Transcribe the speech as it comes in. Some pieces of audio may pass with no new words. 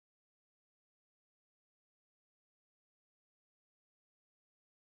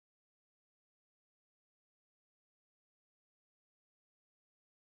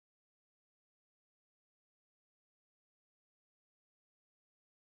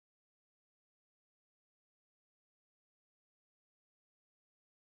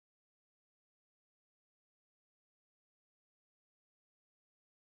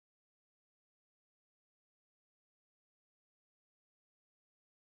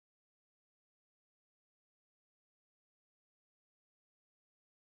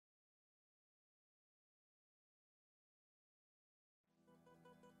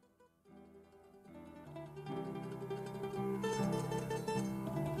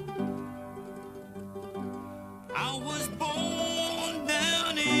I was born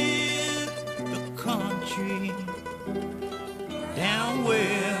down in the country, down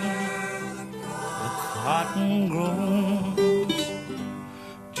where the cotton grows,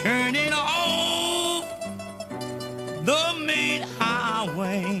 turning off the main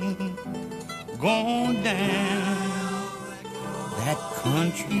highway, going down that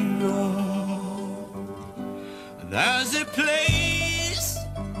country road. There's a place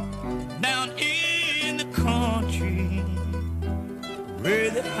down in the country where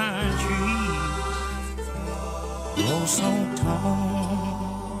the pine trees grow so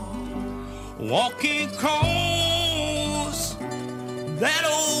tall. Walking across that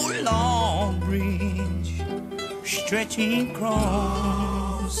old log bridge, stretching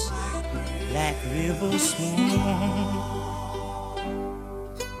across Black River Swamp.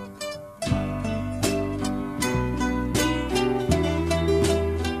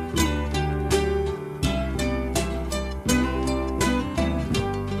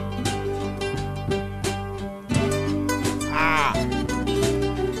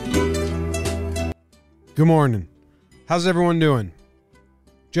 Good morning. How's everyone doing?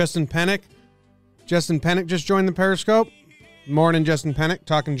 Justin Pennick just joined the Periscope. Morning, Justin Pennick,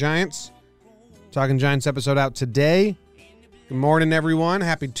 Talking Giants. Talking Giants episode out today. Good morning, everyone.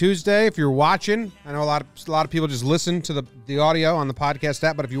 Happy Tuesday. If you're watching, I know a lot of people just listen to the audio on the podcast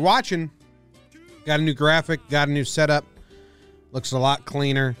app, but if you're watching, got a new graphic, got a new setup. Looks a lot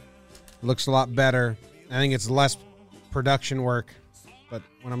cleaner. Looks a lot better. I think it's less production work, but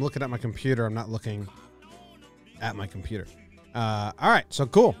when I'm looking at my computer, I'm not looking at my computer. All right, so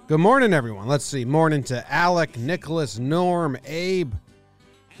cool. Good morning, everyone. Let's see. Morning to Alec, Nicholas, Norm, Abe,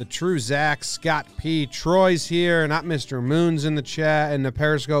 the True Zach, Scott P. Troy's here. Not Mr. Moon's in the chat, in the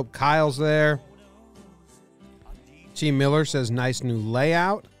Periscope. Kyle's there. T. Miller says, nice new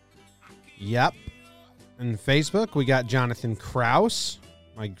layout. Yep. And Facebook, we got Jonathan Krause.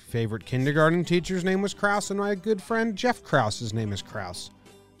 My favorite kindergarten teacher's name was Krause, and my good friend Jeff Krause's name is Krause.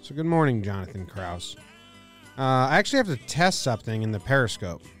 So good morning, Jonathan Krause. I actually have to test something in the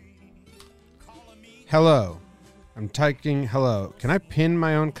Periscope. Hello. I'm typing hello. Can I pin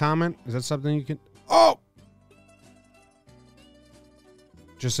my own comment? Is that something you can... Oh!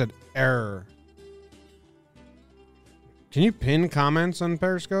 Just said error. Can you pin comments on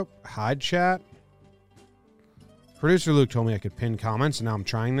Periscope? Hide chat? Producer Luke told me I could pin comments, and now I'm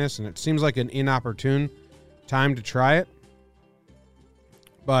trying this, and it seems like an inopportune time to try it.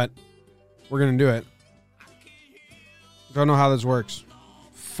 But we're going to do it. Don't know how this works.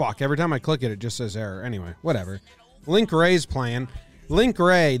 Fuck, every time I click it, it just says error. Anyway, whatever. Link Ray's playing. Link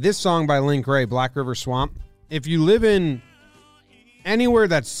Ray, this song by Link Ray, Black River Swamp. If you live in anywhere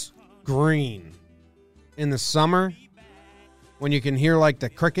that's green in the summer, when you can hear like the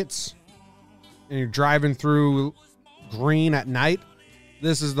crickets and you're driving through green at night,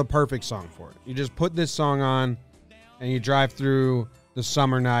 this is the perfect song for it. You just put this song on and you drive through the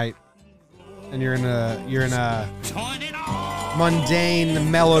summer night and you're in a mundane,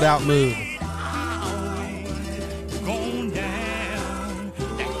 mellowed out mood.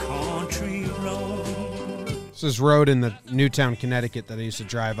 This is road in the Newtown, Connecticut that I used to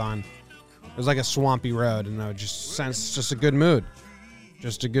drive on. It was like a swampy road, and I would just sense just a good mood.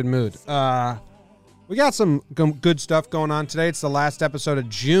 Just a good mood. We got some good stuff going on today. It's the last episode of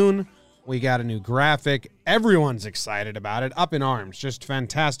June. We got a new graphic. Everyone's excited about it. Up in arms. Just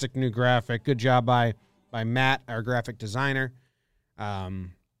fantastic new graphic. Good job by Matt, our graphic designer.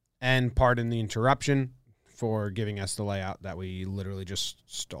 And pardon the interruption for giving us the layout that we literally just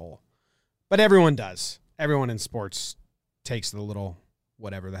stole. But everyone does. Everyone in sports takes the little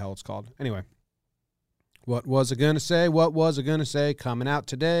whatever the hell it's called. Anyway. What was I going to say? What was I going to say? Coming out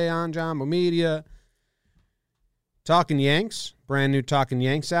today on Jumbo Media. Talking Yanks. Brand new Talking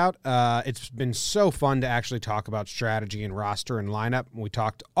Yanks out. It's been so fun to actually talk about strategy and roster and lineup. We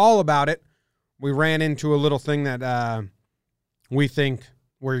talked all about it. We ran into a little thing that we think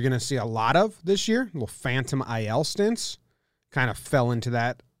we're going to see a lot of this year. Little phantom IL stints. Kind of fell into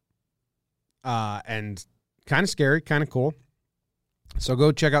that. And kind of scary, kind of cool. So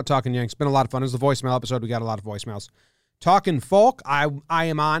go check out Talking Yanks. It's been a lot of fun. It was the voicemail episode. We got a lot of voicemails. Talking Folk. I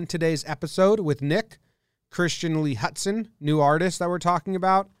am on today's episode with Nick. Christian Lee Hudson, new artist that we're talking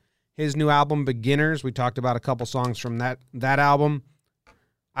about. His new album, Beginners. We talked about a couple songs from that album.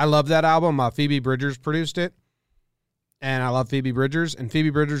 I love that album. Phoebe Bridgers produced it. And I love Phoebe Bridgers. And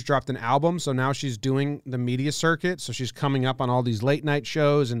Phoebe Bridgers dropped an album, so now she's doing the media circuit. So she's coming up on all these late night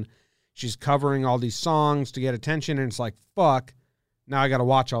shows, and she's covering all these songs to get attention. And it's like, fuck, now I got to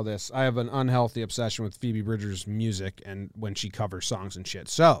watch all this. I have an unhealthy obsession with Phoebe Bridgers' music and when she covers songs and shit.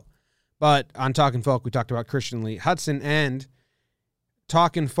 So, But on Talking Folk, we talked about Christian Lee Hudson, and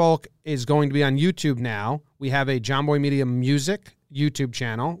Talking Folk is going to be on YouTube now. We have a John Boy Media Music YouTube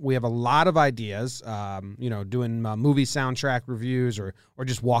channel. We have a lot of ideas, doing movie soundtrack reviews or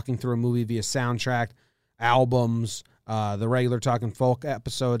just walking through a movie via soundtrack, albums, the regular Talking Folk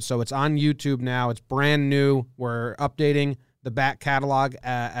episodes. So it's on YouTube now. It's brand new. We're updating the back catalog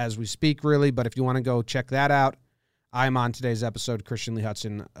as we speak, really. But if you want to go check that out, I'm on today's episode, Christian Lee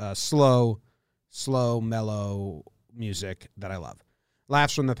Hudson, slow, mellow music that I love.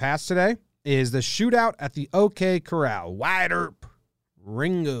 Laughs from the past today is the shootout at the OK Corral. Wyatt Earp,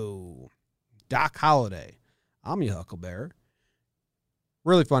 Ringo, Doc Holliday. I'm your Huckleberry.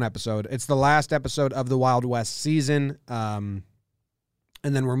 Really fun episode. It's the last episode of the Wild West season. And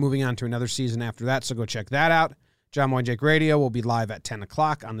then we're moving on to another season after that, so go check that out. John Boy and Jake Radio will be live at 10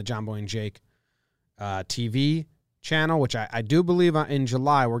 o'clock on the John Boy and Jake TV channel, which I do believe in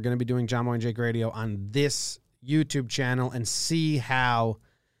July we're going to be doing John Boy and Jake Radio on this YouTube channel and see how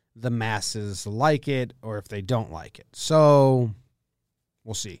the masses like it or if they don't like it. So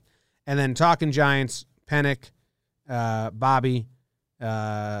we'll see. And then Talking Giants, Pennick, Bobby,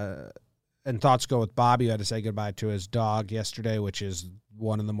 and thoughts go with Bobby, who had to say goodbye to his dog yesterday, which is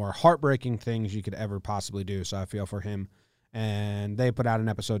one of the more heartbreaking things you could ever possibly do. So I feel for him. And they put out an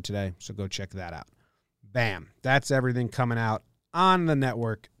episode today, so go check that out. Bam. That's everything coming out on the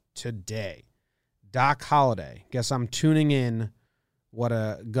network today. Doc Holliday. Guess I'm tuning in. What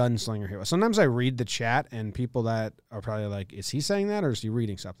a gunslinger he was. Sometimes I read the chat, and people that are probably like, is he saying that, or is he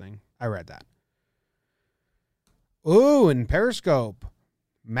reading something? I read that. Ooh, and Periscope.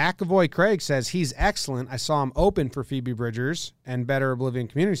 McAvoy Craig says he's excellent. I saw him open for Phoebe Bridgers and Better Oblivion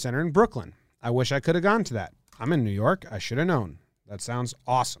Community Center in Brooklyn. I wish I could have gone to that. I'm in New York. I should have known. That sounds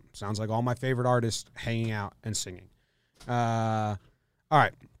awesome. Sounds like all my favorite artists hanging out and singing. All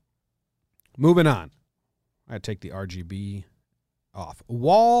right. Moving on. I take the RGB off.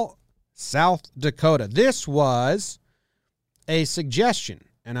 Wall, South Dakota. This was a suggestion,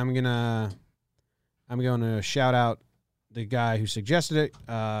 and I'm going to shout out the guy who suggested it,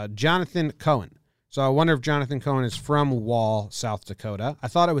 Jonathan Cohen. So I wonder if Jonathan Cohen is from Wall, South Dakota. I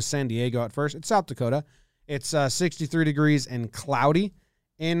thought it was San Diego at first. It's South Dakota. It's 63 degrees and cloudy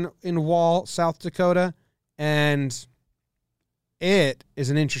in Wall, South Dakota, and it is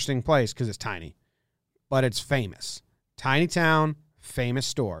an interesting place because it's tiny, but it's famous. Tiny town, famous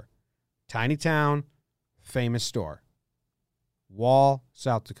store. Tiny town, famous store. Wall,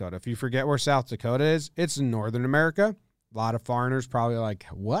 South Dakota. If you forget where South Dakota is, it's in Northern America. A lot of foreigners probably like,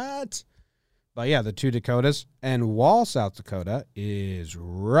 what? But yeah, the two Dakotas. And Wall, South Dakota is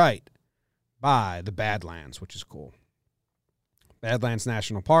right by the Badlands, which is cool. Badlands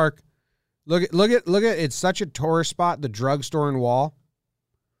National Park. Look at it's such a tourist spot, the drugstore in Wall,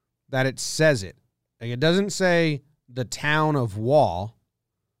 that it says it. Like, it doesn't say the town of Wall.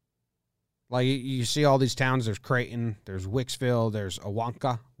 Like, you see all these towns. There's Creighton, there's Wicksville, there's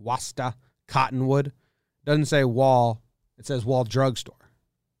Awanka, Wasta, Cottonwood. It doesn't say Wall. It says Wall Drugstore.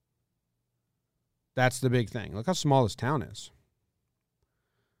 That's the big thing. Look how small this town is.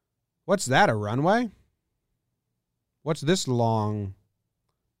 What's that, a runway? What's this long?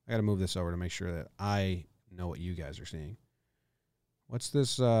 I got to move this over to make sure that I know what you guys are seeing. What's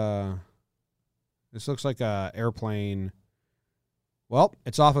this? This looks like a airplane. Well,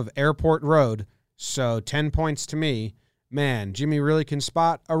 it's off of Airport Road, so 10 points to me. Man, Jimmy really can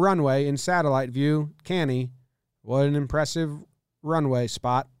spot a runway in satellite view, can he? What an impressive runway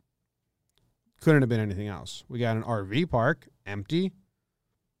spot. Couldn't have been anything else. We got an RV park, empty.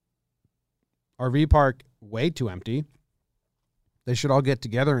 RV park, way too empty. They should all get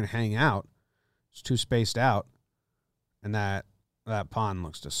together and hang out. It's too spaced out. And that pond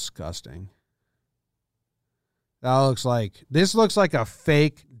looks disgusting. This looks like a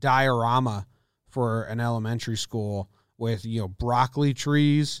fake diorama for an elementary school with, broccoli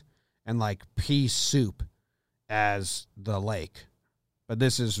trees and like pea soup as the lake. But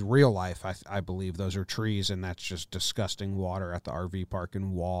this is real life. I believe those are trees, and that's just disgusting water at the RV park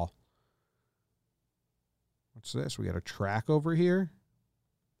in Wall. What's this? We got a track over here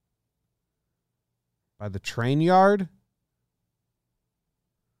by the train yard.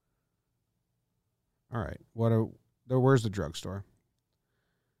 All right. Where's the drugstore?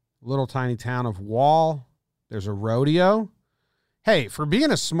 Little tiny town of Wall. There's a rodeo. Hey, for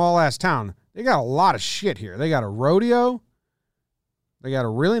being a small-ass town, they got a lot of shit here. They got a rodeo. They got a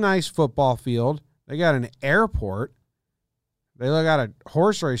really nice football field. They got an airport. They got a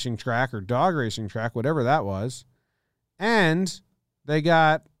horse racing track or dog racing track, whatever that was. And they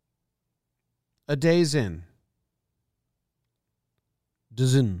got a Days Inn.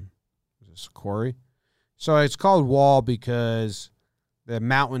 this a quarry? So it's called Wall because the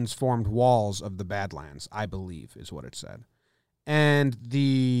mountains formed walls of the Badlands, I believe, is what it said. And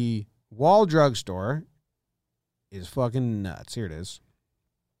the Wall drugstore is fucking nuts. Here it is.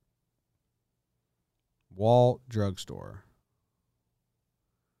 Wall drugstore.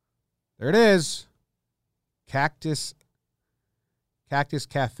 There it is. Cactus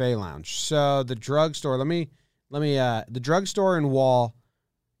Cafe Lounge. So the drugstore, the drugstore in Wall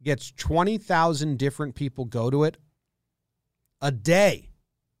gets 20,000 different people go to it a day.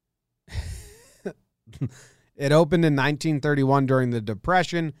 It opened in 1931 during the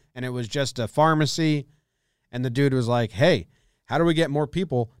Depression, and it was just a pharmacy. And the dude was like, hey, how do we get more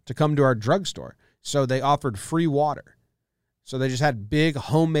people to come to our drugstore? So they offered free water. So they just had big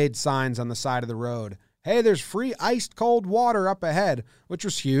homemade signs on the side of the road. Hey, there's free iced cold water up ahead, which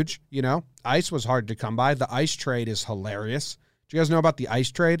was huge. You know, ice was hard to come by. The ice trade is hilarious. Do you guys know about the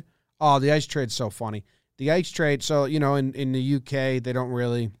ice trade? Oh, the ice trade's so funny. The ice trade, so, you know, in the UK, they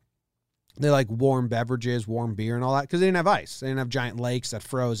like warm beverages, warm beer and all that because they didn't have ice. They didn't have giant lakes that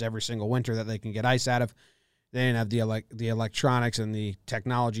froze every single winter that they can get ice out of. They didn't have the electronics and the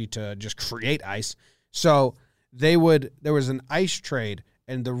technology to just create ice. So there was an ice trade,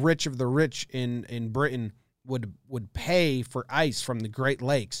 and the rich of the rich in Britain would pay for ice from the Great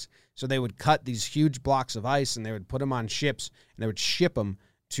Lakes. So they would cut these huge blocks of ice, and they would put them on ships, and they would ship them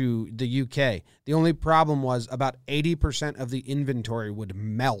to the UK. The only problem was about 80% of the inventory would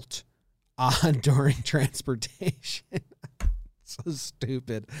melt during transportation. So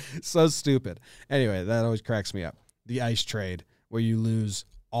stupid. Anyway, that always cracks me up. The ice trade, where you lose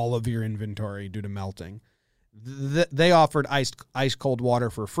all of your inventory due to melting. They offered ice cold water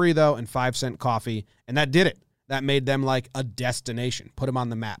for free, though, and 5-cent coffee, and that did it. That made them like a destination. Put them on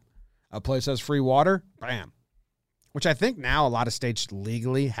the map. A place has free water, bam. Which I think now a lot of states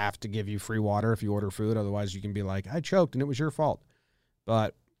legally have to give you free water if you order food. Otherwise, you can be like, I choked and it was your fault.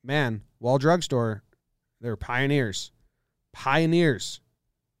 But, man, Wall Drugstore, they're pioneers. Pioneers.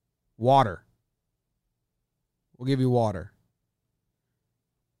 Water. We'll give you water.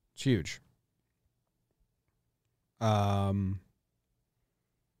 It's huge.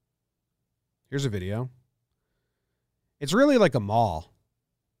 Here's a video. It's really like a mall.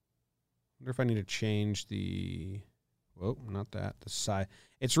 I wonder if I need to change the... Whoa, not that. The side.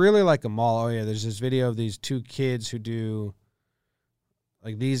 It's really like a mall. Oh, yeah, there's this video of these two kids who do...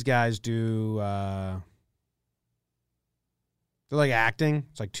 Like, these guys do... They're like acting.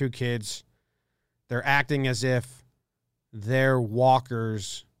 It's like two kids. They're acting as if they're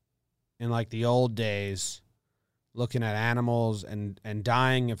walkers in like the old days, looking at animals and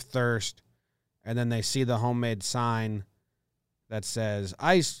dying of thirst. And then they see the homemade sign that says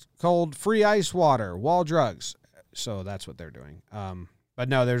ice cold free ice water, Wall Drugs. So that's what they're doing. But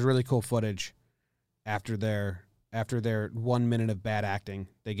no, there's really cool footage after their 1 minute of bad acting.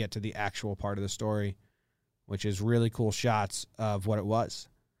 They get to the actual part of the story, which is really cool shots of what it was.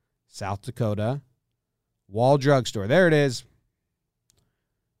 South Dakota, Wall Drugstore. There it is.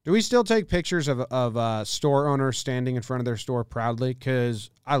 Do we still take pictures of store owners standing in front of their store proudly? Because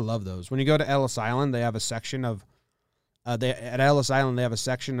I love those. When you go to Ellis Island, they have a section of all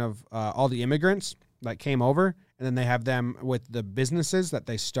the immigrants that came over, and then they have them with the businesses that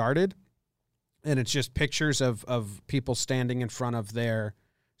they started, and it's just pictures of people standing in front of their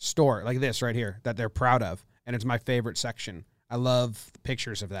store, like this right here, that they're proud of. And it's my favorite section. I love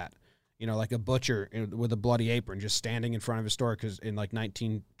pictures of that. You know, like a butcher with a bloody apron just standing in front of his store because in like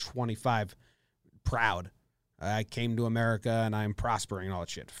 1925, proud. I came to America and I'm prospering and all that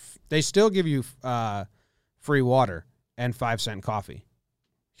shit. They still give you free water and 5-cent coffee.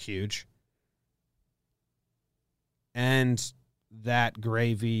 Huge. And that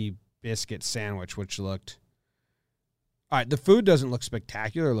gravy biscuit sandwich, which looked... All right, the food doesn't look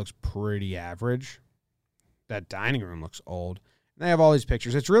spectacular. It looks pretty average. That dining room looks old. They have all these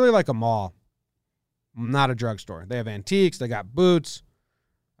pictures. It's really like a mall, not a drugstore. They have antiques. They got boots.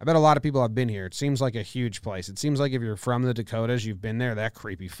 I bet a lot of people have been here. It seems like a huge place. It seems like if you're from the Dakotas, you've been there. That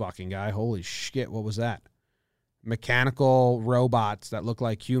creepy fucking guy. Holy shit, what was that? Mechanical robots that look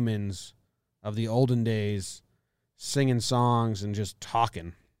like humans of the olden days singing songs and just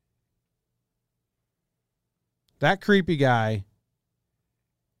talking. That creepy guy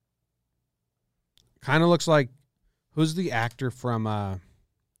kind of looks like, who's the actor from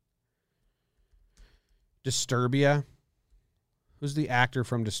Disturbia? Who's the actor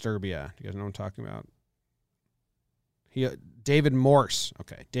from Disturbia? Do you guys know what I'm talking about? David Morse.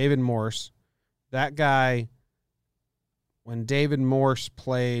 Okay, David Morse. That guy, when David Morse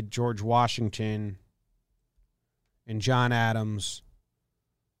played George Washington and John Adams,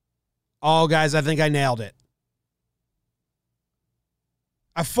 Oh, guys, I think I nailed it.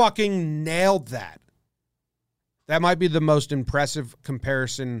 I fucking nailed that. That might be the most impressive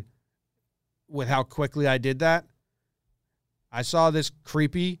comparison with how quickly I did that. I saw this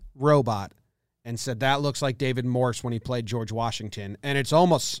creepy robot and said, that looks like David Morse when he played George Washington. And it's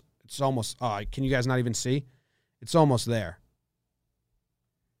almost, can you guys not even see? It's almost there.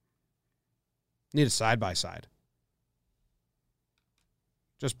 Need a side-by-side.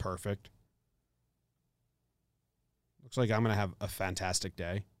 Just perfect. Looks like I'm going to have a fantastic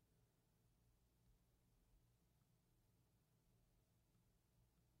day.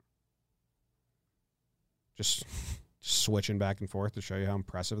 Just switching back and forth to show you how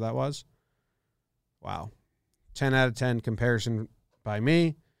impressive that was. Wow. 10 out of 10 comparison by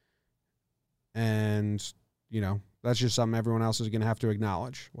me. And, that's just something everyone else is going to have to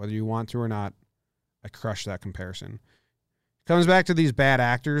acknowledge. Whether you want to or not, I crushed that comparison. Comes back to these bad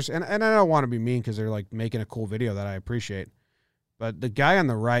actors, and I don't want to be mean because they're like making a cool video that I appreciate. But the guy on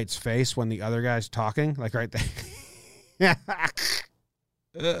the right's face when the other guy's talking, like right there.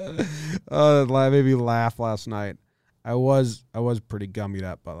 Oh, that made me laugh last night. I was pretty gummied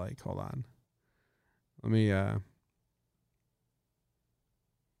up, but like, hold on. Let me,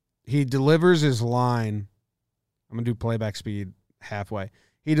 he delivers his line. I'm going to do playback speed halfway.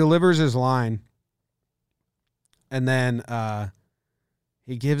 He delivers his line, and then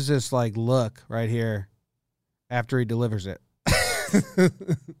he gives this like look right here after he delivers it.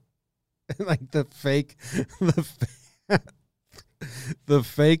 Like the fake the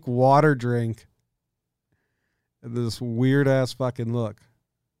fake water drink. And this weird ass fucking look.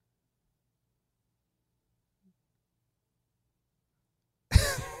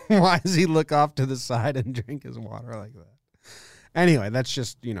 Why does he look off to the side and drink his water like that? Anyway, that's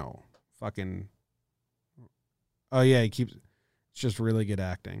just, fucking. Oh, yeah, it's just really good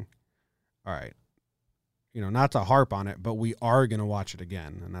acting. All right. Not to harp on it, but we are going to watch it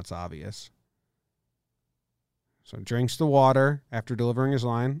again, and that's obvious. So drinks the water after delivering his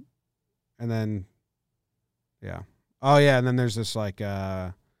line, and then, yeah. Oh, yeah, and then there's this, like,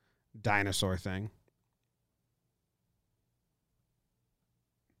 dinosaur thing.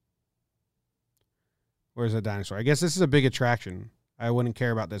 Where's the dinosaur? I guess this is a big attraction. I wouldn't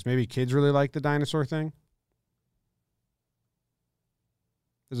care about this. Maybe kids really like the dinosaur thing.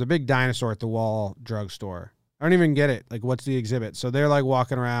 There's a big dinosaur at the Wall drugstore. I don't even get it. Like, what's the exhibit? So they're like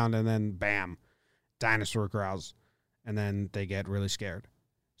walking around and then bam, dinosaur growls. And then they get really scared.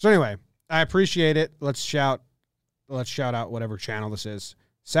 So anyway, I appreciate it. Let's shout out whatever channel this is.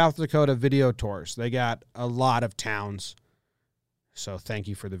 South Dakota Video Tours. They got a lot of towns. So thank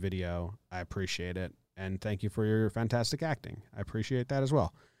you for the video. I appreciate it. And thank you for your fantastic acting. I appreciate that as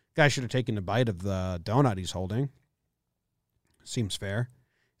well. Guy should have taken a bite of the donut he's holding. Seems fair.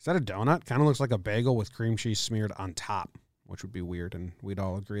 Is that a donut? Kind of looks like a bagel with cream cheese smeared on top, which would be weird, and we'd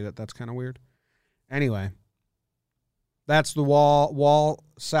all agree that that's kind of weird. Anyway, that's the Wall,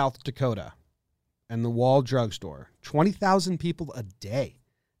 South Dakota, and the Wall drugstore. 20,000 people a day.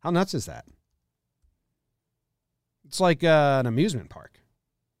 How nuts is that? It's like an amusement park.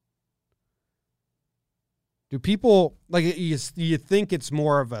 Do people, like, you think it's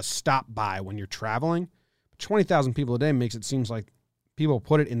more of a stop by when you're traveling? But 20,000 people a day makes it seem like people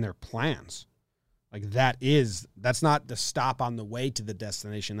put it in their plans. Like, that's not the stop on the way to the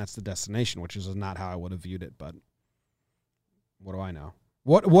destination. That's the destination, which is not how I would have viewed it. But what do I know?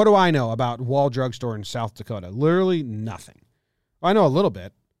 What do I know about Wall Drugstore in South Dakota? Literally nothing. Well, I know a little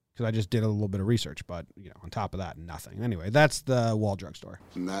bit because I just did a little bit of research. But, on top of that, nothing. Anyway, that's the Wall Drugstore.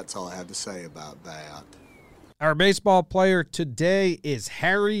 And that's all I have to say about that. Our baseball player today is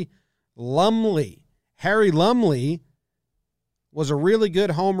Harry Lumley. Harry Lumley was a really good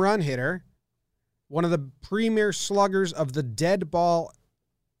home run hitter, one of the premier sluggers of the dead ball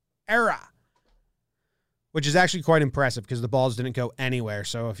era, which is actually quite impressive because the balls didn't go anywhere.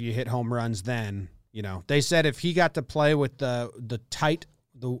 So if you hit home runs then, they said if he got to play with the tight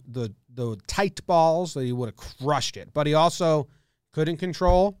balls, that he would have crushed it. But he also couldn't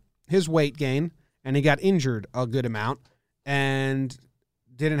control his weight gain. And he got injured a good amount and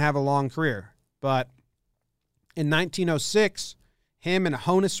didn't have a long career. But in 1906, him and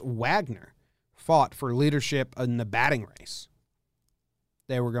Honus Wagner fought for leadership in the batting race.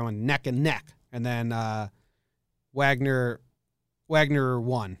 They were going neck and neck. And then Wagner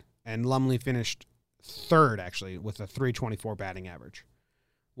won. And Lumley finished third, actually, with a .324 batting average.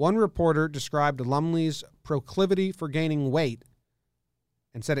 One reporter described Lumley's proclivity for gaining weight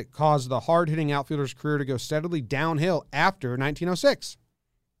and said it caused the hard-hitting outfielder's career to go steadily downhill after 1906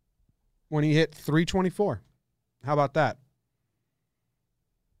 when he hit .324. How about that?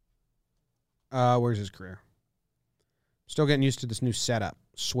 Where's his career? Still getting used to this new setup.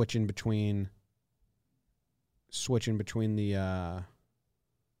 Switching between the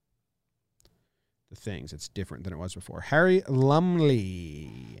things. It's different than it was before. Harry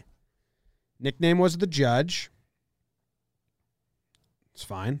Lumley. Nickname was the Judge. It's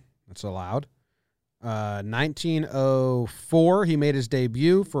fine. That's allowed. 1904, he made his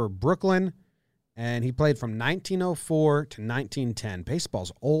debut for Brooklyn, and he played from 1904 to 1910.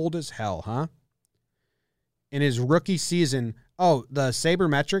 Baseball's old as hell, huh? In his rookie season, the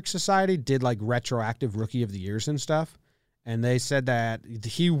Sabermetric Society did like retroactive Rookie of the Years and stuff, and they said that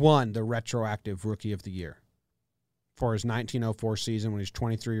he won the retroactive Rookie of the Year for his 1904 season when he was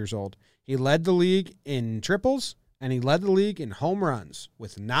 23 years old. He led the league in triples, and he led the league in home runs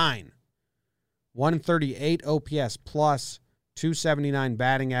with 9. 138 OPS plus, 279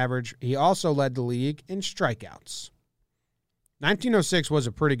 batting average. He also led the league in strikeouts. 1906 was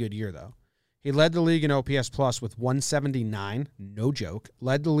a pretty good year, though. He led the league in OPS plus with 179, no joke.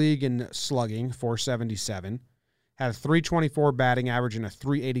 Led the league in slugging, 477. Had a 324 batting average and a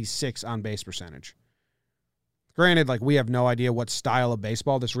 386 on-base percentage. Granted, like, we have no idea what style of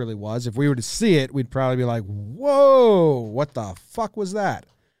baseball this really was. If we were to see it, we'd probably be like, whoa, what the fuck was that?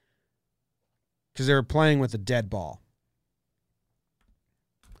 Because they were playing with a dead ball.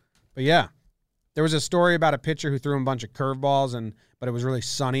 But yeah, there was a story about a pitcher who threw him a bunch of curveballs, but it was really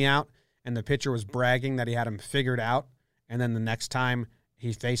sunny out, and the pitcher was bragging that he had him figured out, and then the next time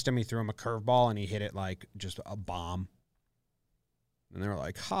he faced him, he threw him a curveball, and he hit it like just a bomb. And they were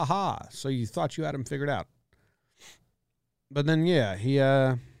like, ha, so you thought you had him figured out. But then, yeah, he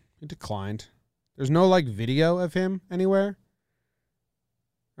declined. There's no, like, video of him anywhere.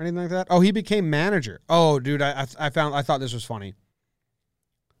 Or anything like that? Oh, he became manager. Oh, dude, I thought this was funny.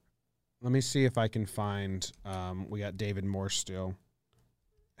 Let me see if I can find, we got David Morse still.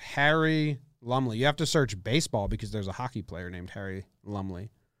 Harry Lumley. You have to search baseball because there's a hockey player named Harry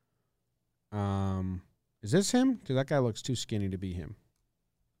Lumley. Is this him? Because that guy looks too skinny to be him.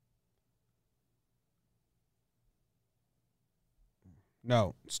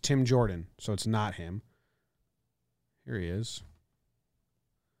 No, it's Tim Jordan, so it's not him. Here he is.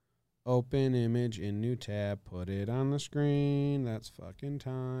 Open image in new tab. Put it on the screen. That's fucking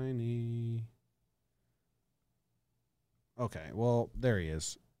tiny. Okay, well, there he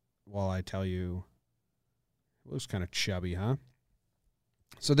is. While I tell you, it looks kind of chubby, huh?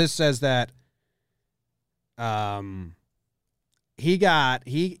 So this says that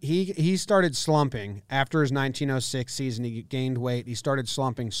he started slumping after his 1906 season. He gained weight. He started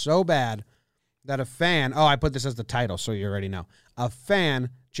slumping so bad that a fan, I put this as the title, so you already know. A fan,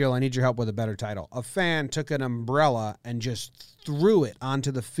 Jill, I need your help with a better title. A fan took an umbrella and just threw it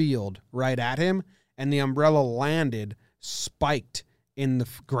onto the field right at him, and the umbrella landed spiked in the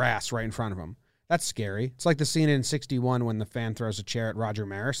grass right in front of him. That's scary. It's like the scene in 61 when the fan throws a chair at Roger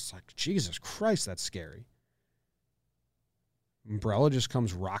Maris. It's like, Jesus Christ, that's scary. Umbrella just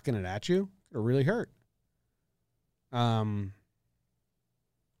comes rocking it at you. It'll really hurt.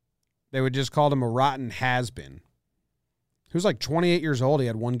 They would just call him a rotten has-been. He was like 28 years old. He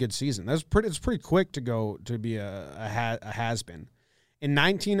had one good season. It's pretty quick to go to be a has-been. In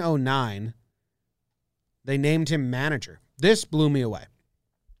 1909, they named him manager. This blew me away.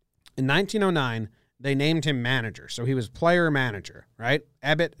 In 1909, they named him manager. So he was player-manager, right?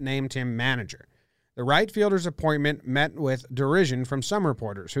 Ebbett named him manager. The right fielder's appointment met with derision from some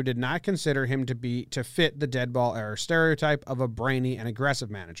reporters who did not consider him to fit the dead ball era stereotype of a brainy and aggressive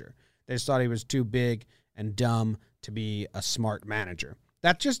manager. They just thought he was too big and dumb to be a smart manager.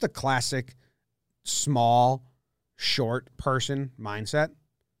 That's just a classic small, short person mindset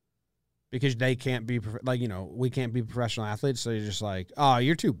because they can't be, we can't be professional athletes. So you're just like, oh,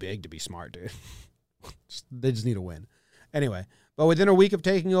 you're too big to be smart, dude. They just need to win. Anyway, but within a week of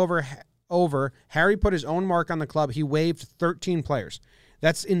taking over, Harry put his own mark on the club. He waived 13 players.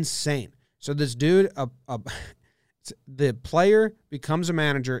 That's insane. So this dude, the player becomes a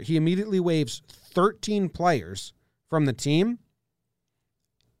manager. He immediately waives 13 players from the team.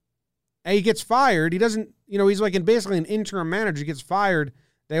 And he gets fired. He doesn't, he's like basically an interim manager. He gets fired.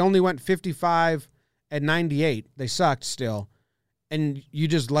 They only went 55 at 98. They sucked still. And you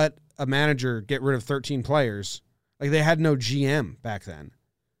just let a manager get rid of 13 players. Like they had no GM back then.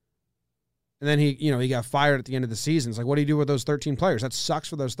 And then he got fired at the end of the season. It's like, what do you do with those 13 players? That sucks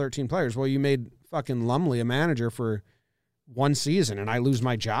for those 13 players. Well, you made fucking Lumley a manager for one season and I lose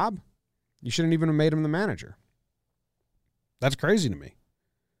my job? You shouldn't even have made him the manager. That's crazy to me.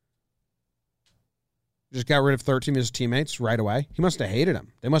 Just got rid of 13 of his teammates right away. He must have hated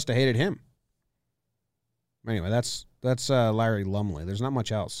him. They must have hated him. Anyway, that's Larry Lumley. There's not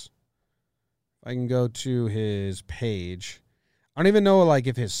much else. If I can go to his page. I don't even know, like,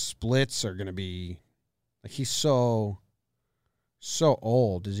 if his splits are going to be, like, he's so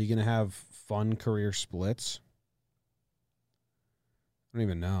old. Is he going to have fun career splits? I don't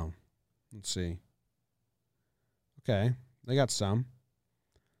even know. Let's see. Okay, they got some.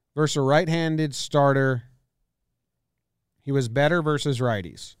 Versus a right-handed starter, he was better versus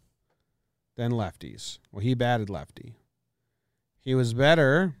righties than lefties. Well, he batted lefty. He was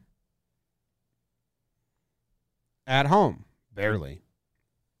better at home. Barely.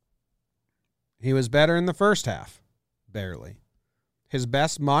 He was better in the first half. Barely. His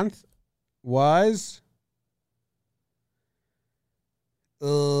best month was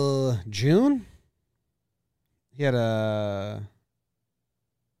June. He had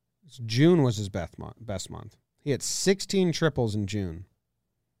June was his best month. He had 16 triples in June.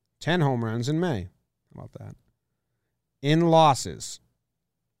 10 home runs in May. How about that? In losses.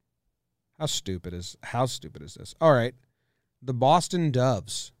 How stupid is this? All right. The Boston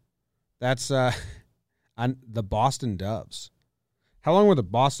Doves. That's the Boston Doves. How long were the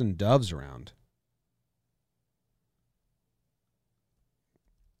Boston Doves around?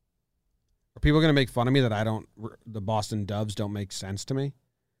 Are people going to make fun of me that the Boston Doves don't make sense to me?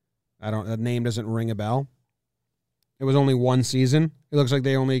 That name doesn't ring a bell. It was only one season. It looks like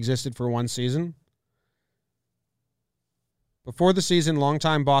they only existed for one season. Before the season,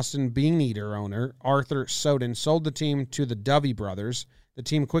 longtime Boston Beaneater owner Arthur Soden sold the team to the Dovey brothers. The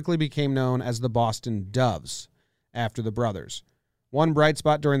team quickly became known as the Boston Doves after the brothers. One bright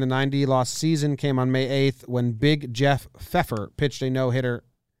spot during the 90-loss season came on May 8th when Big Jeff Pfeffer pitched a no-hitter.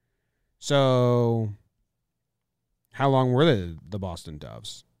 So, how long were the Boston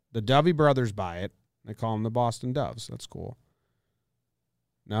Doves? The Dovey brothers buy it. They call them the Boston Doves. That's cool.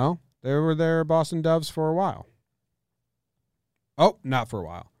 No? They were their Boston Doves for a while. Oh, not for a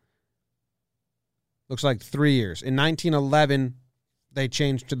while. Looks like 3 years. In 1911, they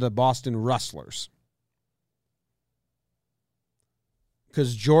changed to the Boston Rustlers.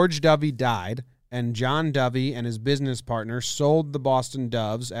 Because George Dovey died, and John Dovey and his business partner sold the Boston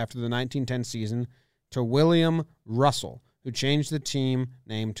Doves after the 1910 season to William Russell, who changed the team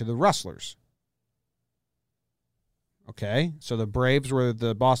name to the Rustlers. Okay, so the Braves were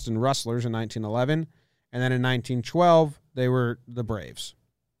the Boston Rustlers in 1911, and then in 1912, they were the Braves.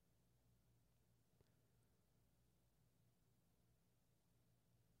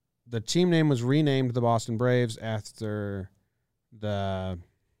 The team name was renamed the Boston Braves after the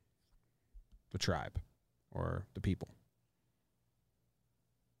tribe or the people.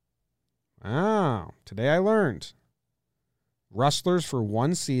 Wow, today I learned. Rustlers for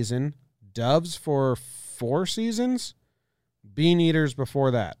one season, Doves for 4 seasons, Bean Eaters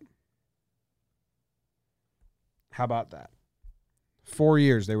before that. How about that? 4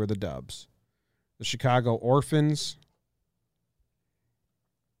 years they were the Dubs. The Chicago Orphans.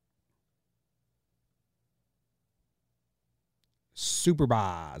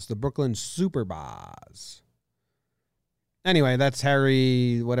 Superbas. The Brooklyn Superbas. Anyway, that's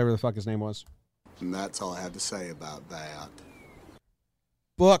Harry, whatever the fuck his name was. And that's all I have to say about that.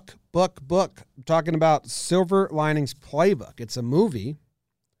 Book. I'm talking about Silver Linings Playbook. It's a movie.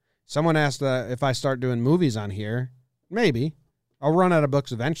 Someone asked if I start doing movies on here. Maybe. I'll run out of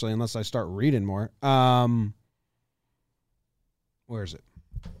books eventually unless I start reading more. Where is it?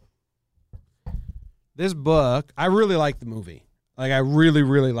 This book, I really like the movie. Like, I really,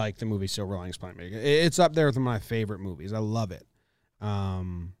 really like the movie Silver Linings Playbook. It's up there with my favorite movies. I love it.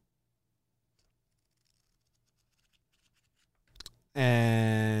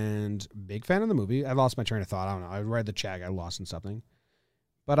 And big fan of the movie. I lost my train of thought. I don't know. I read the chat. I lost in something.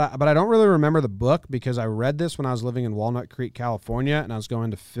 But I don't really remember the book because I read this when I was living in Walnut Creek, California, and I was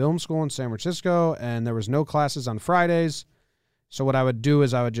going to film school in San Francisco, and there was no classes on Fridays. So what I would do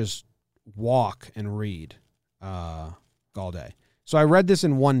is I would just walk and read all day. So I read this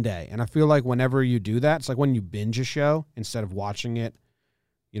in one day, and I feel like whenever you do that, it's like when you binge a show instead of watching it,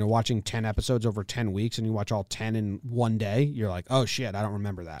 watching 10 episodes over 10 weeks, and you watch all 10 in one day, you're like, oh, shit, I don't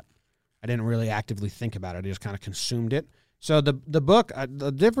remember that. I didn't really actively think about it. I just kind of consumed it. So the book,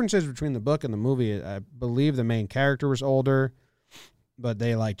 the differences between the book and the movie, I believe the main character was older, but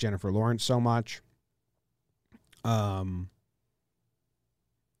they like Jennifer Lawrence so much. I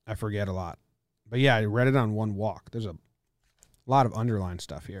forget a lot. But yeah, I read it on one walk. There's a lot of underlined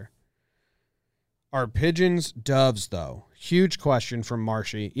stuff here. Are pigeons doves, though? Huge question from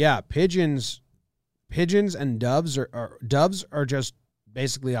Marshy. Yeah, pigeons and doves are just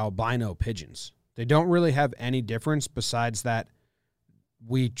basically albino pigeons. They don't really have any difference besides that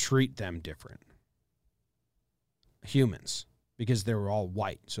we treat them different. Humans. because they were all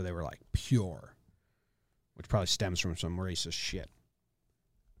white, so they were like pure, which probably stems from some racist shit.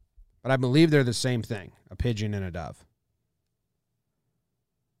 But I believe they're the same thing, a pigeon and a dove.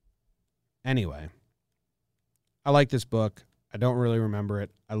 Anyway, I like this book. I don't really remember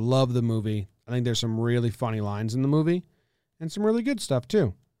it. I love the movie. I think there's some really funny lines in the movie and some really good stuff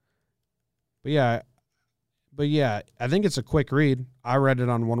too. But yeah, I think it's a quick read. I read it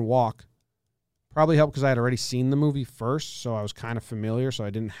on one walk. Probably helped because I had already seen the movie first, so I was kind of familiar, so I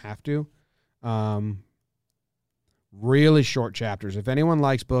didn't have to. Really short chapters. If anyone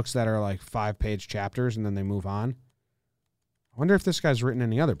likes books that are like 5-page chapters and then they move on, I wonder if this guy's written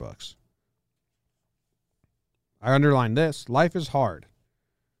any other books. I underlined this. Life is hard.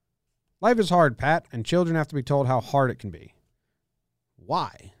 Life is hard, Pat, and children have to be told how hard it can be.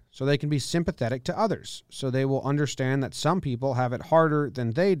 Why? So they can be sympathetic to others, so they will understand that some people have it harder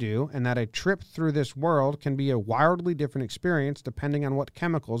than they do, and that a trip through this world can be a wildly different experience depending on what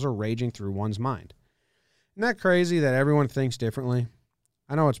chemicals are raging through one's mind. Isn't that crazy that everyone thinks differently?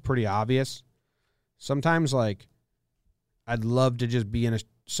 I know it's pretty obvious. Sometimes, like, I'd love to just be in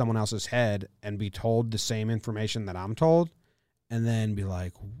someone else's head and be told the same information that I'm told, and then be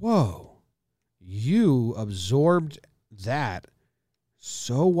like, whoa, you absorbed that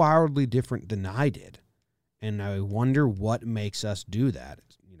so wildly different than I did. And I wonder what makes us do that.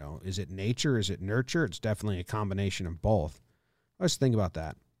 You know, is it nature? Is it nurture? It's definitely a combination of both. Let's think about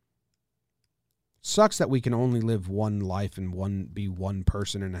that. Sucks that we can only live one life and be one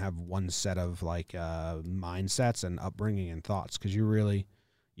person and have one set of like mindsets and upbringing and thoughts. Because you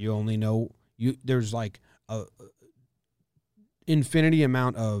only know there's like a infinity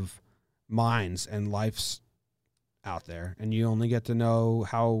amount of minds and lives out there, and you only get to know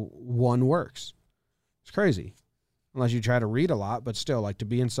how one works. It's crazy. Unless you try to read a lot, but still, like, to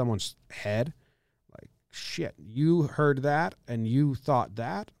be in someone's head, like, shit, you heard that and you thought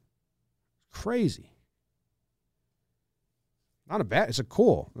that. Crazy. Not a bad, it's a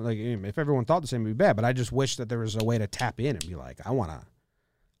cool. Like, if everyone thought the same, it'd be bad, but I just wish that there was a way to tap in and be like, I want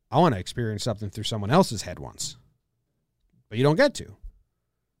to experience something through someone else's head once. But you don't get to.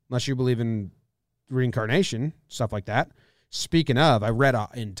 Unless you believe in reincarnation, stuff like that. Speaking of, I read an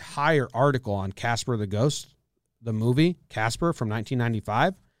entire article on Casper the Ghost, the movie Casper from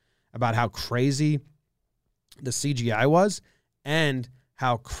 1995, about how crazy the CGI was and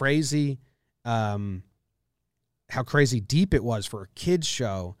how crazy deep it was for a kids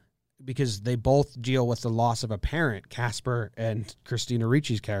show, because they both deal with the loss of a parent, Casper and Christina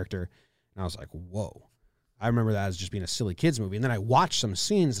Ricci's character. And I was like, whoa. I remember that as just being a silly kids movie. And then I watched some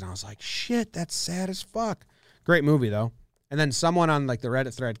scenes and I was like, shit, that's sad as fuck. Great movie though. And then someone on like the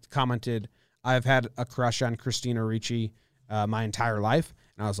Reddit thread commented, I've had a crush on Christina Ricci my entire life.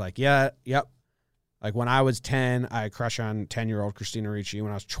 And I was like, yeah, yep. Like when I was 10, I had a crush on 10-year-old Christina Ricci.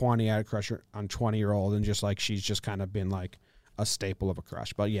 When I was 20, I had a crush on 20-year-old. And just like, she's just kind of been like a staple of a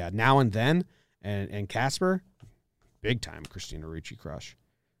crush. But yeah, Now and Then and Casper, big time Christina Ricci crush.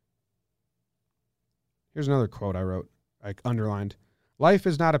 Here's another quote I wrote, I underlined. Life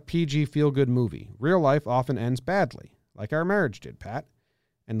is not a PG feel-good movie. Real life often ends badly, like our marriage did, Pat.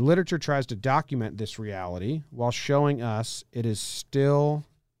 And literature tries to document this reality while showing us it is still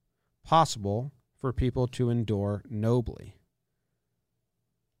possible for people to endure nobly.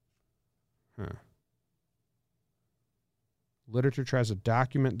 Literature tries to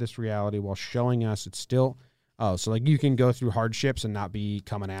document this reality while showing us it's still... Oh, so like you can go through hardships and not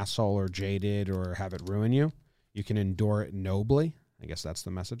become an asshole or jaded or have it ruin you. You can endure it nobly. I guess that's the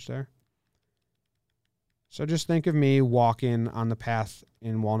message there. So just think of me walking on the path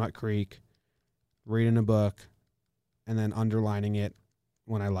in Walnut Creek, reading a book, and then underlining it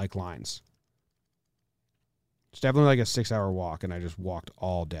when I like lines. It's definitely like a 6-hour walk, and I just walked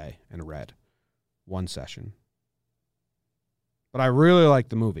all day and read one session. But I really like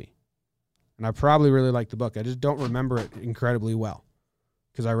the movie. And I probably really like the book. I just don't remember it incredibly well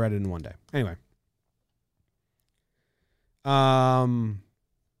because I read it in one day. Anyway.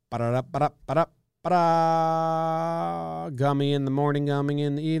 Gummy in the morning, gummy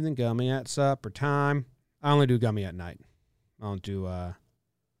in the evening, gummy at supper time. I only do gummy at night. I don't do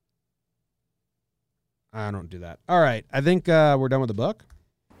that. All right. I think we're done with the book.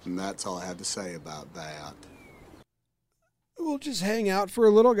 And that's all I have to say about that. We'll just hang out for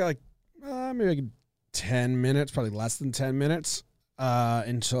a little, like maybe like 10 minutes, probably less than 10 minutes,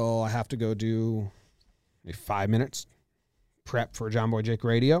 until I have to go do 5 minutes prep for John Boy Jake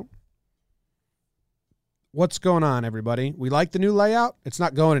Radio. What's going on, everybody? We like the new layout. It's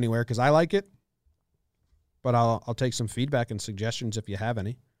not going anywhere because I like it, but I'll take some feedback and suggestions if you have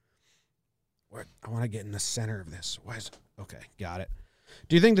any. I want to get in the center of this. Okay, got it.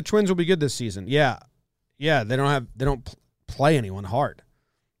 Do you think the Twins will be good this season? Yeah. They don't play anyone hard.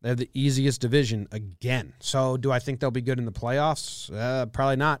 They have the easiest division again. So do I think they'll be good in the playoffs?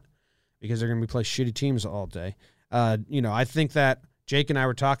 Probably not, because they're going to be playing shitty teams all day. I think that Jake and I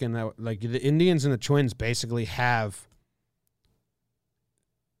were talking that like the Indians and the Twins basically have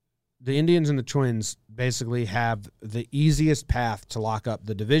the easiest path to lock up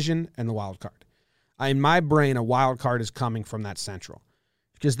the division and the wild card. In my brain, a wild card is coming from that Central,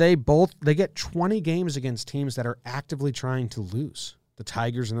 because they get 20 games against teams that are actively trying to lose, the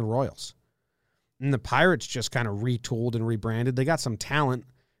Tigers and the Royals. And the Pirates just kind of retooled and rebranded. They got some talent.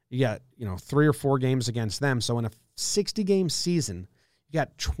 You got 3 or 4 games against them. So in a 60-game season, you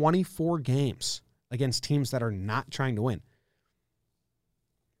got 24 games against teams that are not trying to win.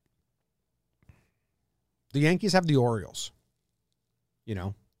 The Yankees have the Orioles.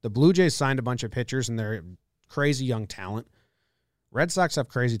 The Blue Jays signed a bunch of pitchers, and they're crazy young talent. Red Sox have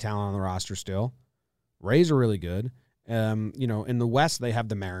crazy talent on the roster still. Rays are really good. In the West, they have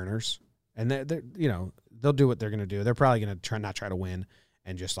the Mariners, and they'll do what they're going to do. They're probably going to not try to win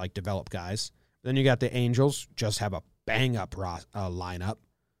and just like develop guys. Then you got the Angels, just have a bang-up lineup.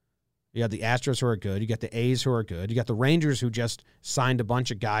 You got the Astros, who are good. You got the A's, who are good. You got the Rangers, who just signed a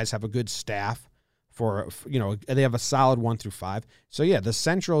bunch of guys, have a good staff. They have a solid 1 through 5. So yeah, the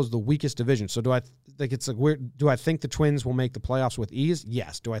Central is the weakest division. So do I think it's like weird? Do I think the Twins will make the playoffs with ease?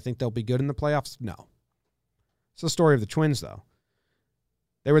 Yes. Do I think they'll be good in the playoffs? No. It's the story of the Twins, though.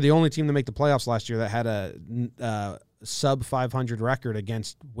 They were the only team to make the playoffs last year that had a sub 500 record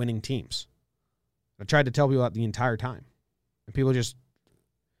against winning teams. I tried to tell people that the entire time, and people just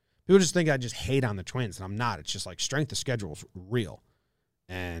think I just hate on the Twins, and I'm not. It's just like strength of schedule is real,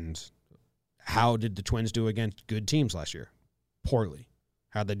 and how did the Twins do against good teams last year? Poorly.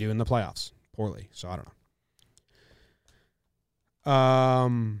 How'd they do in the playoffs? Poorly. So I don't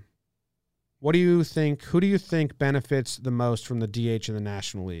know. What do you think? Who do you think benefits the most from the DH in the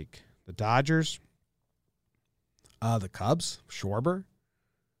National League? The Dodgers? The Cubs? Schwarber?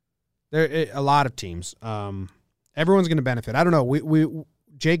 There a lot of teams. Everyone's going to benefit. I don't know.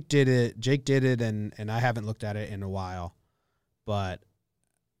 Jake did it, and I haven't looked at it in a while, but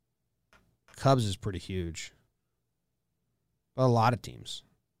Cubs is pretty huge. But a lot of teams.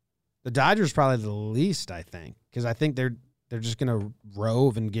 The Dodgers probably the least, I think, because I think they're just going to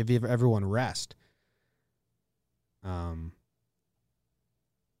rove and give everyone rest. So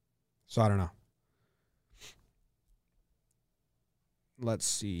I don't know. Let's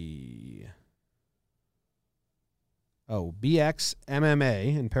see. Oh, BX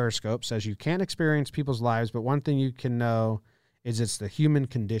MMA in Periscope says you can't experience people's lives, but one thing you can know is it's the human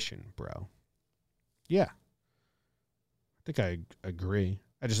condition, bro. Yeah. I think I agree.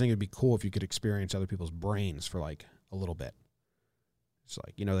 I just think it'd be cool if you could experience other people's brains for like a little bit. It's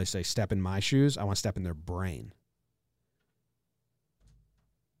like, they say step in my shoes. I want to step in their brain.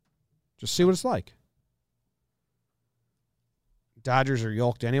 Just see what it's like. Dodgers are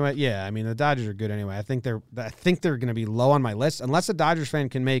yoked anyway. Yeah, I mean the Dodgers are good anyway. I think they're going to be low on my list unless a Dodgers fan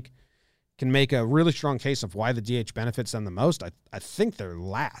can make a really strong case of why the DH benefits them the most. I think they're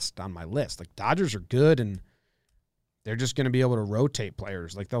last on my list. Like Dodgers are good and they're just going to be able to rotate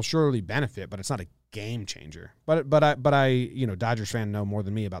players. Like they'll surely benefit, but it's not a game changer. But I Dodgers fan know more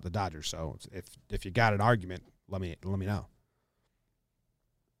than me about the Dodgers. So if you got an argument, let me know.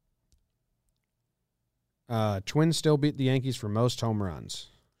 Twins still beat the Yankees for most home runs.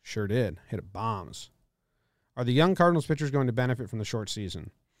 Sure did. Hit it bombs. Are the young Cardinals pitchers going to benefit from the short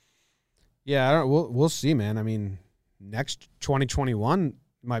season? Yeah, we'll see, man. I mean, next 2021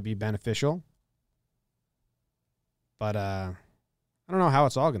 might be beneficial. But I don't know how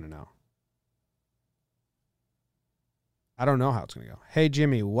it's all going to know. I don't know how it's going to go. Hey,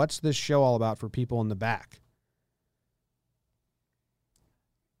 Jimmy, what's this show all about for people in the back?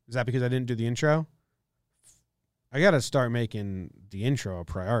 Is that because I didn't do the intro? I got to start making the intro a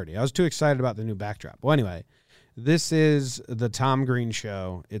priority. I was too excited about the new backdrop. Well, anyway, this is the Tom Green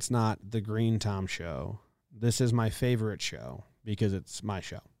Show. It's not the Green Tom Show. This is my favorite show because it's my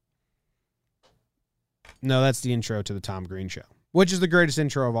show. No, that's the intro to the Tom Green Show, which is the greatest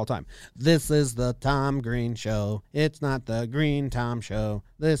intro of all time. This is the Tom Green Show. It's not the Green Tom Show.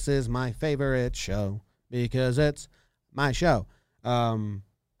 This is my favorite show because it's my show.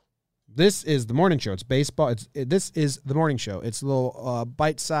 This is the morning show. It's baseball. This is the morning show. It's little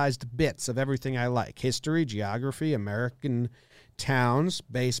bite-sized bits of everything I like. History, geography, American towns,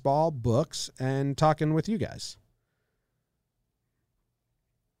 baseball, books, and talking with you guys.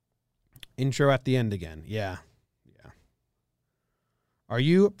 Intro at the end again. Yeah. Are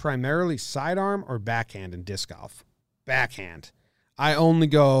you primarily sidearm or backhand in disc golf? Backhand. I only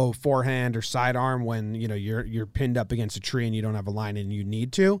go forehand or sidearm when, you're pinned up against a tree and you don't have a line and you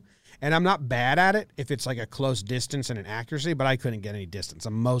need to. And I'm not bad at it if it's like a close distance and an accuracy, but I couldn't get any distance.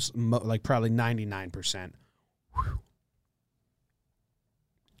 I'm like probably 99%. Whew.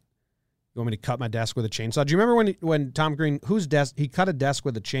 You want me to cut my desk with a chainsaw? Do you remember when Tom Green, whose desk, he cut a desk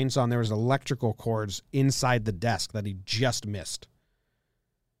with a chainsaw and there was electrical cords inside the desk that he just missed?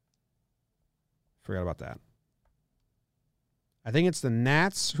 Forgot about that. I think it's the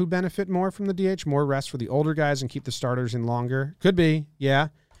Nats who benefit more from the DH, more rest for the older guys and keep the starters in longer. Could be, yeah.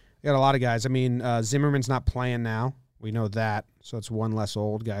 We got a lot of guys. I mean, Zimmerman's not playing now. We know that, so it's one less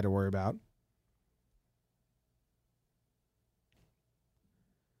old guy to worry about.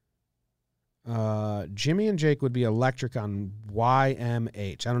 Jimmy and Jake would be electric on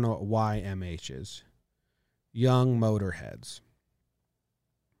YMH. I don't know what YMH is. Young Motorheads.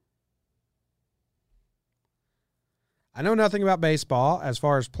 I know nothing about baseball as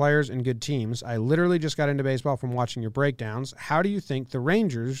far as players and good teams. I literally just got into baseball from watching your breakdowns. How do you think the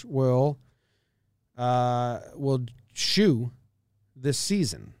Rangers will shoe this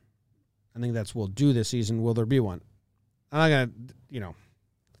season? I think that's will do this season. Will there be one? I'm not going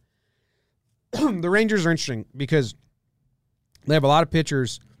to, the Rangers are interesting because they have a lot of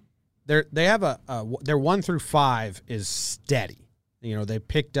pitchers. They have their 1 through 5 is steady. They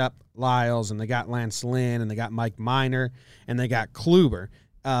picked up Lyles, and they got Lance Lynn, and they got Mike Minor, and they got Kluber.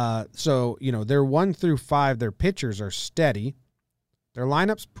 So, their 1 through 5, their pitchers are steady. Their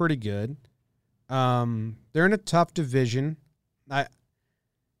lineup's pretty good. They're in a tough division.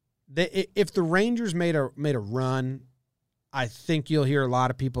 If the Rangers made a run, I think you'll hear a lot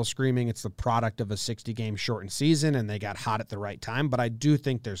of people screaming it's the product of a 60-game shortened season, and they got hot at the right time. But I do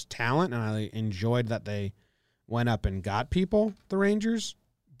think there's talent, and I enjoyed that they went up and got people, the Rangers.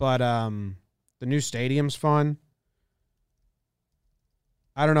 But the new stadium's fun.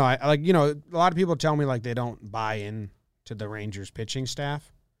 I don't know. I a lot of people tell me like they don't buy in to the Rangers pitching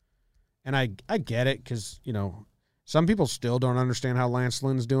staff. And I get it because, some people still don't understand how Lance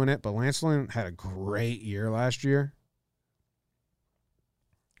Lynn's doing it, but Lance Lynn had a great year last year.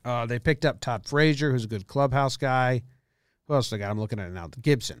 They picked up Todd Frazier, who's a good clubhouse guy. Who else they got? I'm looking at it now.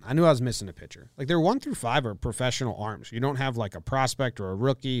 Gibson. I knew I was missing a pitcher. Like, their 1 through 5 are professional arms. You don't have, like, a prospect or a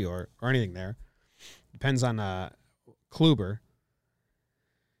rookie or anything there. Depends on Kluber.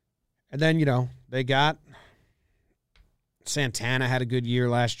 And then, they got Santana had a good year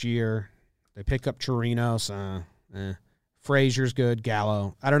last year. They pick up Chirinos. Frazier's good.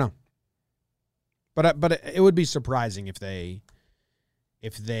 Gallo. I don't know. But it would be surprising if they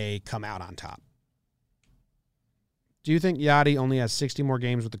come out on top. Do you think Yachty only has 60 more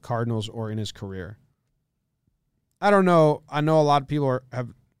games with the Cardinals or in his career? I don't know. I know a lot of people have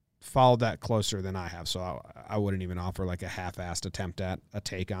followed that closer than I have, so I wouldn't even offer like a half-assed attempt at a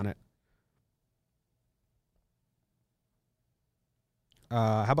take on it.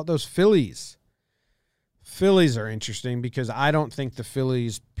 How about those Phillies? Phillies are interesting because I don't think the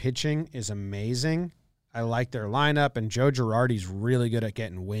Phillies pitching is amazing. I like their lineup, and Joe Girardi's really good at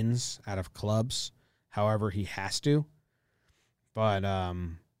getting wins out of clubs. However, he has to. But,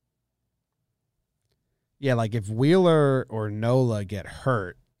 yeah, like if Wheeler or Nola get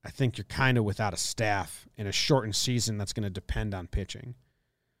hurt, I think you're kind of without a staff in a shortened season that's going to depend on pitching.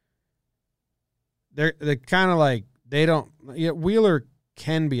 They're kind of like they don't. Yeah, Wheeler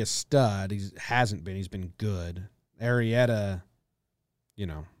can be a stud. He hasn't been. He's been good. Arrieta,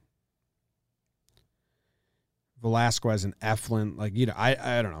 Velasquez and Eflin,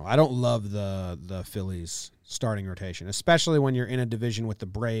 I don't know. I don't love the Phillies starting rotation, especially when you're in a division with the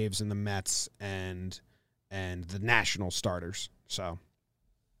Braves and the Mets and the national starters. So,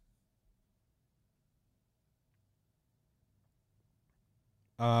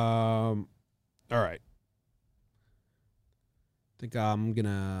 all right. I think I'm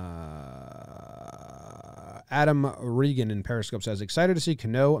gonna. Adam Regan in Periscope says, excited to see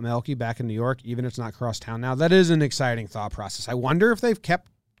Cano and Melky back in New York, even if it's not crosstown now. That is an exciting thought process. I wonder if they've kept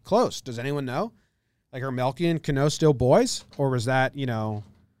close. Does anyone know? Like, are Melky and Cano still boys? Or was that,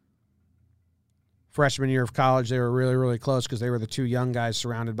 freshman year of college, they were really, really close because they were the two young guys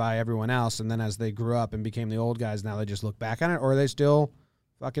surrounded by everyone else. And then as they grew up and became the old guys, now they just look back on it? Or are they still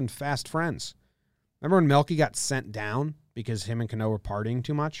fucking fast friends? Remember when Melky got sent down because him and Cano were partying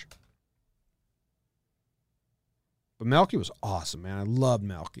too much? But Melky was awesome, man. I loved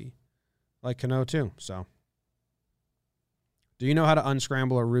Melky. Like Cano, too. So, do you know how to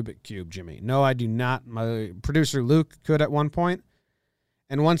unscramble a Rubik Cube, Jimmy? No, I do not. My producer, Luke, could at one point.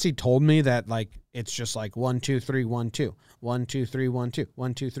 And once he told me that, like, it's just like 1, 2, 3, 1, 2, 1, 2, 3, 1, 2,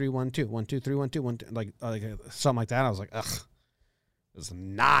 1, 2, 3, 1, 2, 1, 2, 3, 1, 2, 1, 2, like something like that. I was like, ugh, it's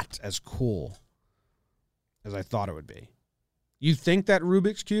not as cool as I thought it would be. You think that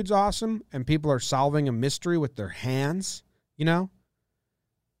Rubik's Cube's awesome and people are solving a mystery with their hands, you know?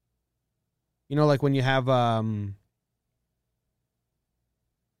 You know, like when you have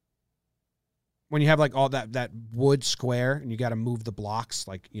like all that wood square and you got to move the blocks,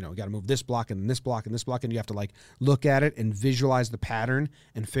 like, you know, you got to move this block and this block and this block, and you have to like look at it and visualize the pattern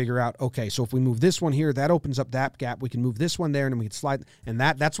and figure out, okay, so if we move this one here, that opens up that gap. We can move this one there and then we can slide. And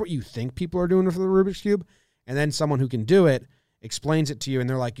that's what you think people are doing for the Rubik's Cube. And then someone who can do it explains it to you and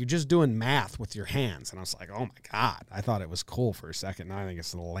they're like, you're just doing math with your hands. And I was like, oh my God, I thought it was cool for a second. Now I think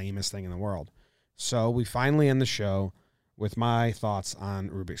it's the lamest thing in the world. So we finally end the show with my thoughts on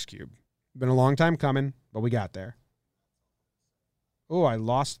Rubik's Cube. Been a long time coming, but we got there. Oh, I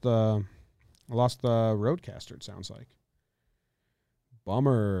lost the Roadcaster, it sounds like.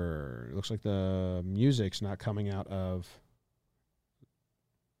 Bummer. It looks like the music's not coming out of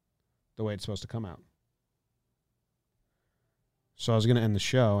the way it's supposed to come out. So I was going to end the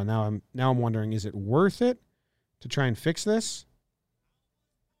show, and now I'm wondering, is it worth it to try and fix this?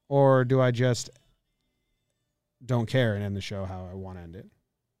 Or do I just don't care and end the show how I want to end it?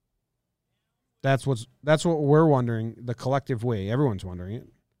 That's what we're wondering, the collective we. Everyone's wondering it.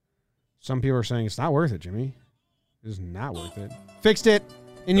 Some people are saying it's not worth it, Jimmy. It is not worth it. Fixed it.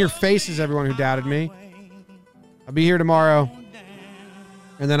 In your faces, everyone who doubted me. I'll be here tomorrow,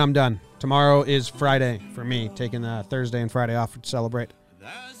 and then I'm done. Tomorrow is Friday for me, taking Thursday and Friday off to celebrate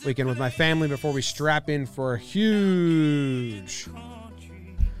weekend with my family before we strap in for a huge...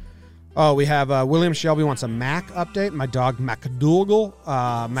 Oh, we have William Shelby wants a Mac update. My dog, MacDougal.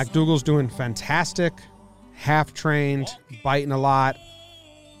 MacDougal's doing fantastic. Half-trained, biting a lot.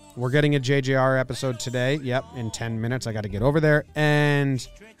 We're getting a JJR episode today. Yep, in 10 minutes. I got to get over there. And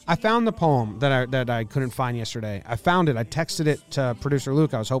I found the poem that I couldn't find yesterday. I found it. I texted it to producer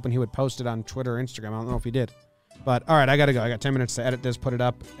Luke. I was hoping he would post it on Twitter or Instagram. I don't know if he did. But, all right, I got to go. I got 10 minutes to edit this, put it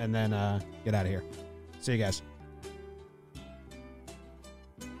up, and then get out of here. See you guys.